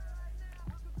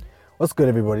What's good,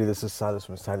 everybody? This is Silas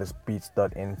from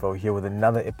SilasBeats.info here with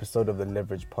another episode of the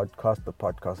Leverage Podcast, the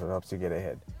podcast that helps you get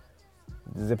ahead.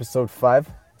 This is episode 5,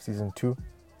 season 2.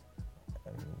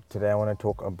 Today I want to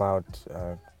talk about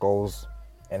goals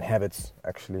and habits,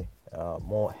 actually.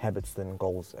 More habits than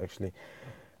goals, actually.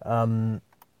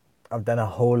 I've done a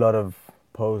whole lot of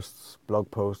posts, blog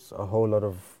posts, a whole lot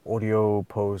of audio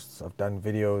posts. I've done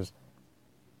videos,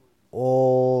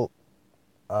 all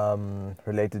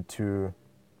related to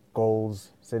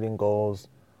goals, setting goals,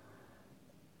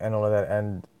 and all of that.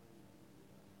 And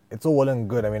it's all well and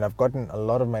good. I mean, I've gotten a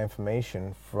lot of my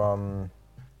information from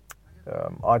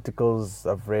articles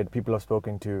I've read, people I've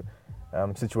spoken to,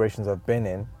 situations I've been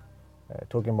in,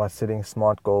 talking about setting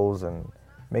smart goals and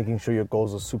making sure your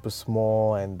goals are super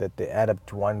small and that they add up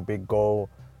to one big goal.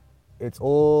 It's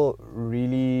all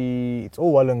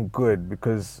well and good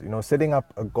because, setting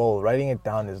up a goal, writing it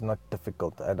down is not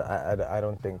difficult. I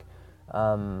don't think.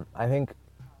 I think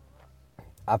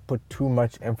I put too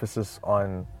much emphasis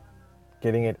on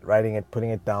getting it, writing it,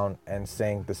 putting it down, and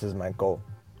saying this is my goal.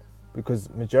 Because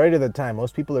majority of the time,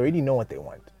 most people already know what they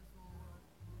want.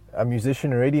 A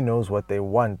musician already knows what they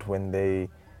want when they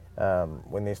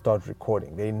start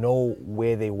recording. They know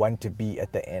where they want to be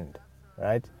at the end,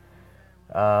 right?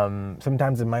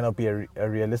 Sometimes it might not be a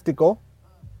realistic goal.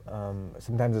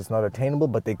 Sometimes it's not attainable,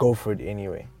 but they go for it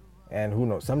anyway. And who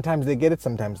knows? Sometimes they get it,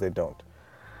 sometimes they don't.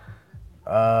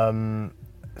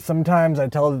 Sometimes I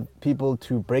tell people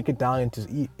to break it down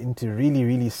into really,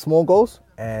 really small goals,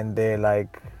 and they're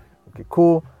like, okay,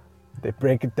 cool. They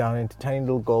break it down into tiny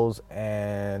little goals,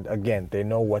 and again, they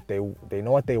know what they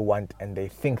want, and they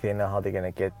think they know how they're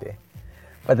gonna get there.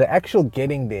 But the actual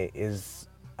getting there is,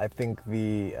 I think,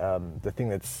 the thing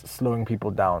that's slowing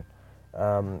people down.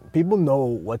 People know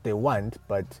what they want,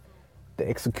 but the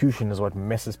execution is what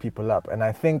messes people up. And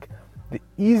I think the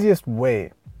easiest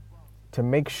way to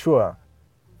make sure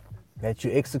that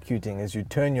you're executing is you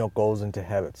turn your goals into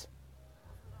habits.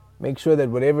 Make sure that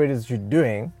whatever it is you're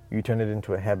doing, you turn it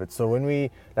into a habit. So when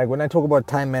I talk about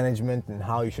time management and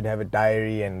how you should have a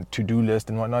diary and to-do list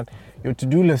and whatnot, your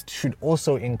to-do list should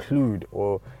also include,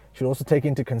 or should also take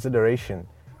into consideration,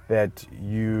 that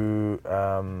your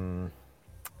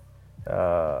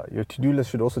to-do list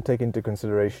should also take into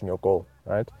consideration your goal,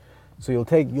 right? So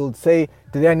you'll say,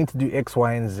 today I need to do X,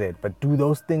 Y, and Z, but do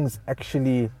those things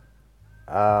actually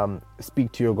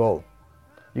speak to your goal?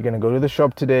 You're going to go to the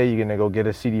shop today, you're going to go get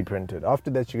a CD printed.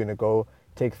 After that, you're going to go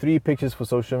take 3 pictures for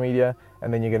social media,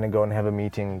 and then you're going to go and have a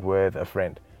meeting with a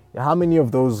friend. How many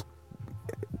of those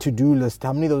to-do list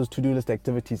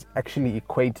activities actually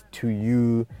equate to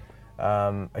you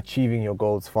achieving your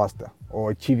goals faster,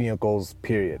 or achieving your goals,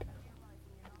 period?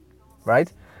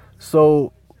 Right?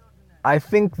 So I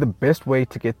think the best way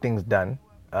to get things done,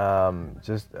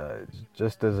 just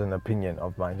as an opinion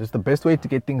of mine, just the best way to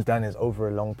get things done is over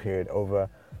a long period, over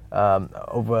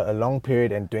a long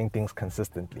period, and doing things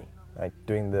consistently, right?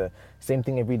 Doing the same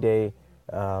thing every day,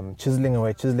 chiseling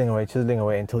away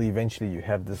until eventually you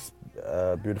have this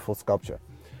beautiful sculpture.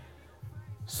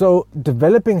 So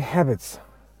developing habits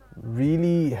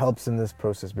really helps in this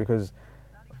process, because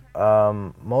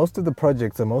most of the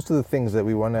projects and most of the things that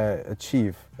we want to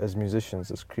achieve as musicians,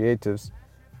 as creatives,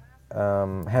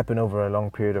 happen over a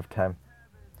long period of time.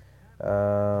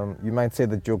 You might say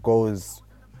that your goal is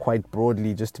quite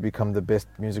broadly just to become the best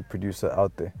music producer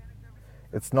out there.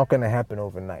 It's not going to happen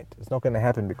overnight. It's not going to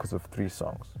happen because of 3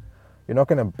 songs. You're not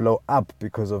going to blow up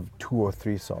because of 2 or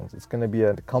 3 songs. It's going to be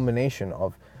a combination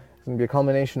of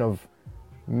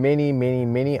many, many,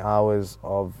 many hours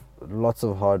of lots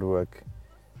of hard work.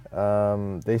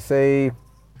 They say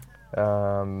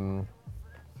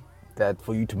that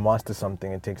for you to master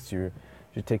something, it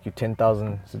should take you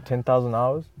 10,000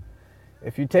 hours.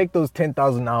 If you take those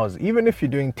 10,000 hours, even if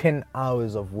you're doing 10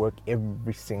 hours of work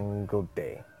every single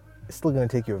day, it's still going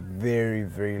to take you a very,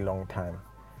 very long time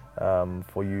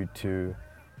for you to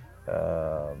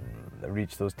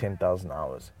reach those 10,000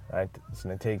 hours, right? It's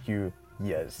going to take you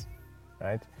years,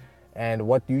 right? And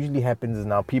what usually happens is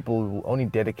now people will only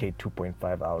dedicate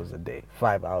 2.5 hours a day,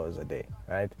 5 hours a day,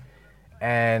 right?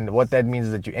 And what that means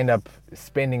is that you end up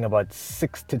spending about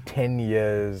 6 to 10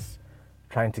 years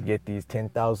trying to get these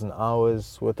 10,000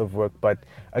 hours worth of work. But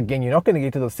again, you're not going to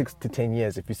get to those 6 to 10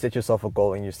 years if you set yourself a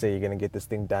goal and you say you're going to get this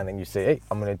thing done, and you say, hey,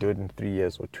 I'm going to do it in 3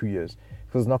 years or 2 years,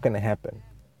 because it's not going to happen.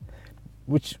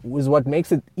 Which is what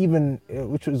makes it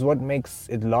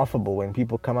laughable when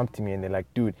people come up to me and they're like,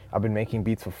 dude, I've been making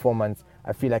beats for 4 months.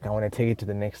 I feel like I want to take it to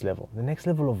the next level. The next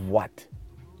level of what?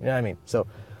 You know what I mean? So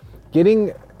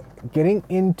getting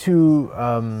into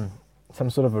some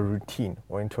sort of a routine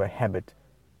or into a habit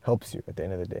helps you at the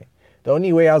end of the day. The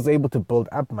only way I was able to build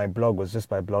up my blog was just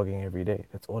by blogging every day.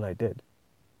 That's all I did.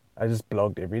 I just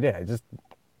blogged every day. I just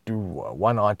do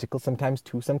one article, sometimes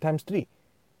two, sometimes three.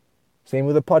 Same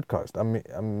with the podcast.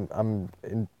 I'm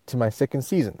into my second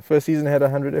season. The first season had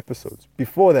 100 episodes.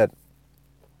 Before that,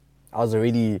 I was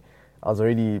already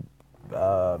doing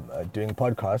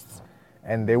podcasts,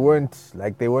 and they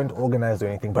weren't organized or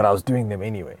anything, but I was doing them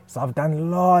anyway. So I've done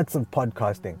lots of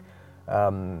podcasting.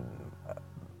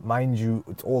 Mind you,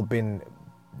 it's all been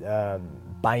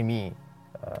by me,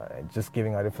 just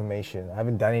giving out information. I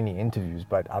haven't done any interviews,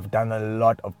 but I've done a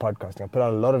lot of podcasting. I put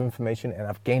out a lot of information, and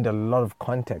I've gained a lot of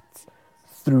contacts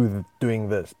through doing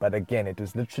this. But again, it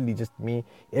was literally just me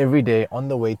every day on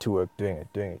the way to work, doing it.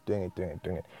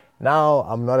 Now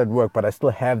I'm not at work, but I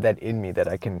still have that in me that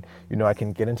I can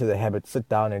get into the habit, sit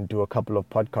down and do a couple of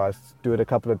podcasts, do it a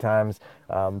couple of times,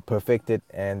 perfect it,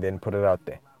 and then put it out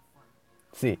there.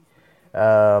 See,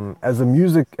 as a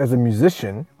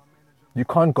musician, you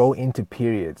can't go into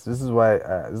periods. This is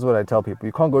what I tell people.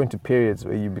 You can't go into periods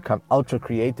where you become ultra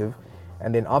creative,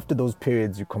 and then after those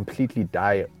periods, you completely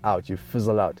die out. You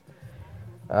fizzle out.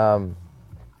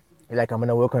 Like, I'm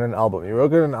gonna work on an album. You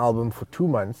work on an album for 2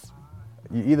 months.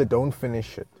 You either don't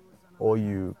finish it, or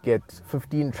you get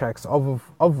 15 tracks of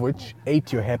which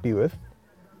 8 you're happy with,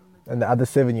 and the other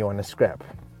 7 you want to scrap.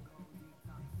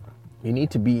 You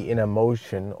need to be in a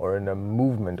motion or in a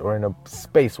movement or in a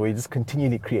space where you're just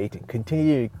continually creating,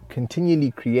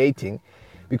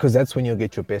 because that's when you'll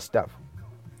get your best stuff.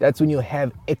 That's when you'll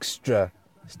have extra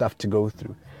stuff to go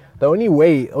through. The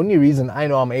only reason I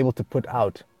know I'm able to put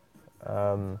out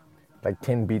like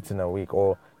 10 beats in a week,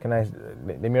 or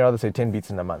let me rather say 10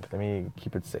 beats in a month. Let me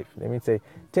keep it safe. Let me say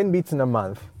 10 beats in a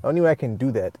month. The only way I can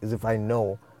do that is if I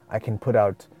know I can put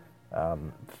out,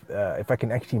 if I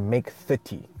can actually make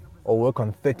 30 or work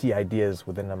on 30 ideas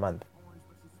within a month.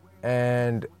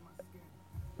 And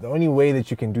the only way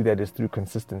that you can do that is through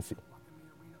consistency.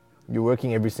 You're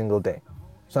working every single day.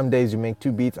 Some days you make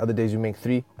 2 beats, other days you make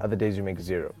 3, other days you make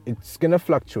 0. It's going to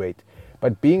fluctuate.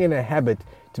 But being in a habit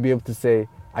to be able to say,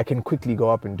 I can quickly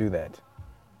go up and do that.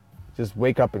 Just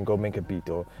wake up and go make a beat,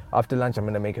 or after lunch I'm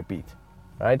going to make a beat,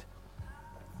 right?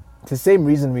 It's the same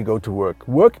reason we go to work.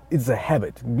 Work is a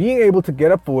habit. Being able to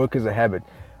get up for work is a habit.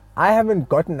 I haven't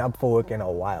gotten up for work in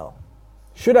a while.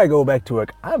 Should I go back to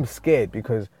work? I'm scared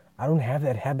because I don't have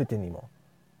that habit anymore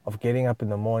of getting up in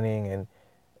the morning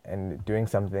and doing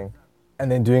something,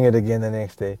 and then doing it again the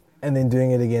next day, and then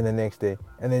doing it again the next day,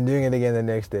 and then doing it again the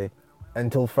next day,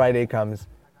 until Friday comes,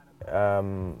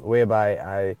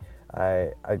 whereby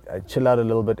I chill out a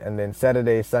little bit, and then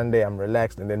Saturday, Sunday, I'm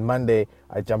relaxed, and then Monday,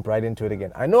 I jump right into it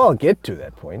again. I know I'll get to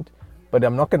that point, but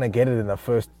I'm not going to get it in the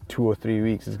first 2 or 3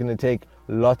 weeks. It's going to take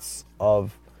lots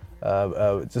of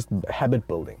just habit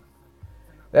building.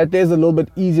 That there's a little bit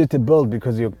easier to build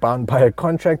because you're bound by a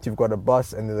contract, you've got a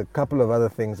boss, and there's a couple of other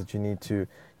things that you need to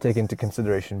take into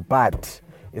consideration, but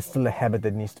it's still a habit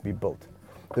that needs to be built.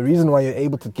 The reason why you're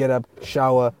able to get up,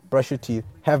 shower, brush your teeth,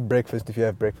 have breakfast if you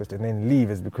have breakfast, and then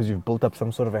leave is because you've built up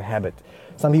some sort of a habit.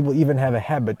 Some people even have a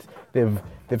habit. They've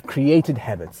created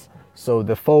habits. So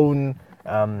the phone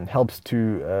helps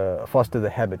to foster the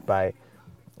habit by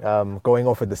going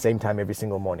off at the same time every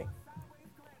single morning.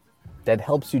 That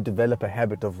helps you develop a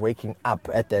habit of waking up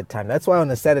at that time. That's why on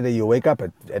a Saturday you wake up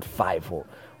at 5 or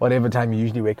whatever time you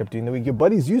usually wake up during the week. Your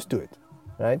body's used to it,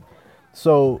 right?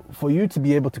 So for you to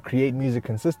be able to create music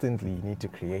consistently, you need to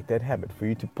create that habit. For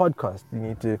you to podcast, you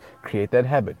need to create that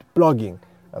habit. Blogging,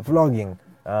 vlogging,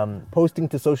 posting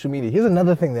to social media. Here's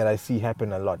another thing that I see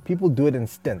happen a lot. People do it in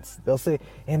stints. They'll say,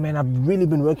 hey man, I've really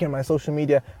been working on my social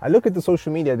media. I look at the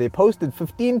social media, they posted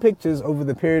 15 pictures over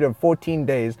the period of 14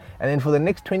 days, and then for the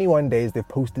next 21 days, they've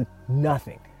posted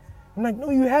nothing. I'm like, no,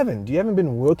 you haven't. You haven't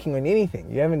been working on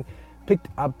anything. You haven't picked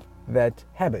up that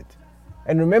habit.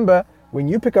 And remember, when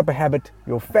you pick up a habit,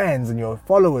 your fans and your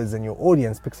followers and your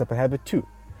audience picks up a habit too.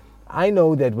 I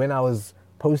know that when I was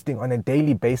posting on a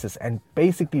daily basis and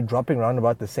basically dropping around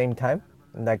about the same time,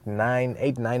 like 9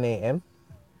 a.m.,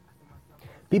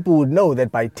 people would know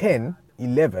that by 10,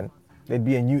 11, there'd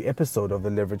be a new episode of the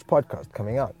Leverage podcast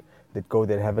coming out.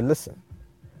 They'd have a listen.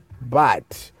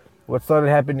 But what started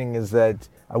happening is that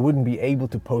I wouldn't be able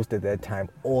to post at that time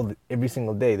every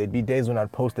single day. There'd be days when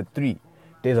I'd post at 3,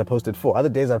 days I posted 4, other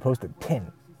days I posted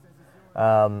 10.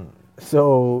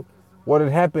 So what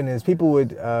would happen is people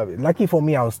would, lucky for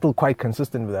me, I was still quite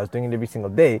consistent with it. I was doing it every single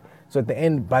day. So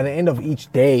by the end of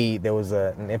each day, there was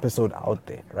an episode out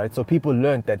there, right? So people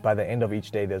learned that by the end of each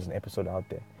day, there's an episode out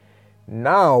there.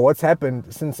 Now, what's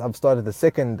happened since I've started the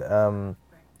second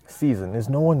season is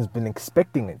no one's been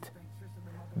expecting it.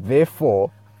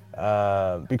 Therefore,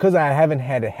 because I haven't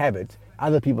had a habit,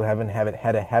 other people haven't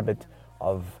had a habit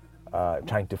of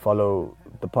trying to follow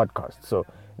the podcast. So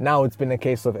now it's been a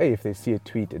case of, hey, if they see a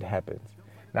tweet, it happens.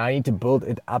 Now I need to build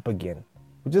it up again,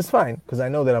 which is fine because I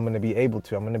know that I'm going to be able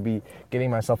to. I'm going to be getting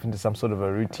myself into some sort of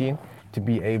a routine to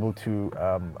be able to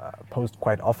post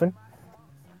quite often.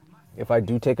 If I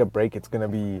do take a break, it's going to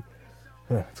be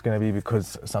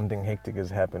because something hectic has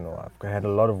happened, or I've had a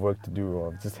lot of work to do,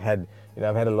 or I've just had,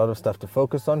 I've had a lot of stuff to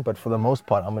focus on. But for the most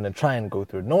part, I'm going to try and go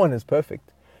through it. No one is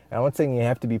perfect. And I'm not saying you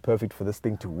have to be perfect for this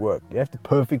thing to work. You have to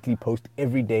perfectly post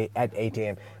every day at 8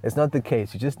 a.m. It's not the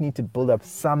case. You just need to build up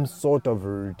some sort of a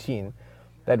routine.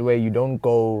 That way you don't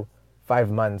go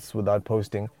 5 months without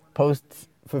posting. Post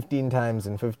 15 times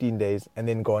in 15 days and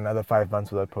then go another 5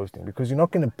 months without posting, because you're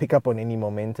not going to pick up on any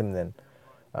momentum then.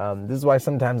 This is why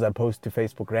sometimes I post to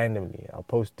Facebook randomly. I'll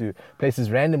post to places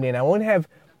randomly, and I won't have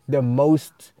the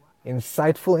most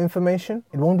insightful information.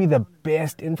 It won't be the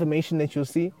best information that you'll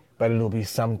see, but it'll be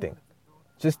something.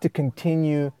 Just to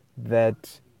continue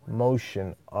that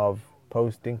motion of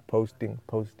posting.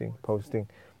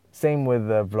 Same with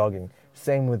vlogging.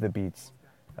 Same with the beats.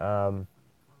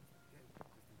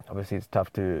 Obviously, it's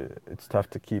tough to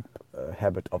keep a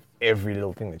habit of every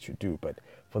little thing that you do, but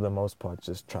for the most part,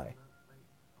 just try.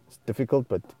 It's difficult,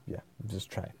 but yeah, just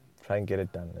try and get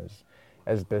it done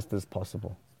as best as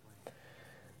possible.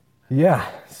 Yeah,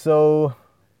 so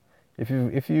if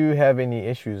you have any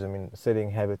issues,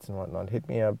 setting habits and whatnot, hit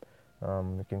me up.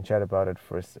 We can chat about it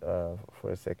for a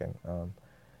second.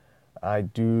 I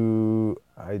do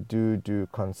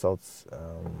consults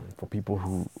for people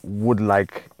who would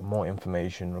like more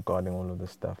information regarding all of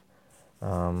this stuff.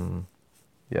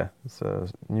 Yeah, it's a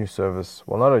new service.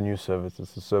 Well, not a new service.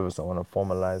 It's a service I want to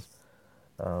formalize.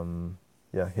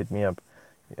 Yeah, hit me up.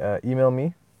 Email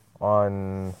me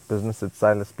on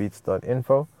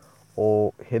business@silasbeats.info,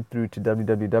 or head through to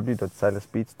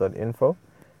www.silasbeats.info,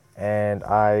 and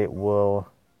I will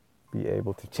be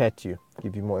able to chat to you,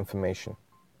 give you more information.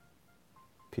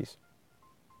 Peace.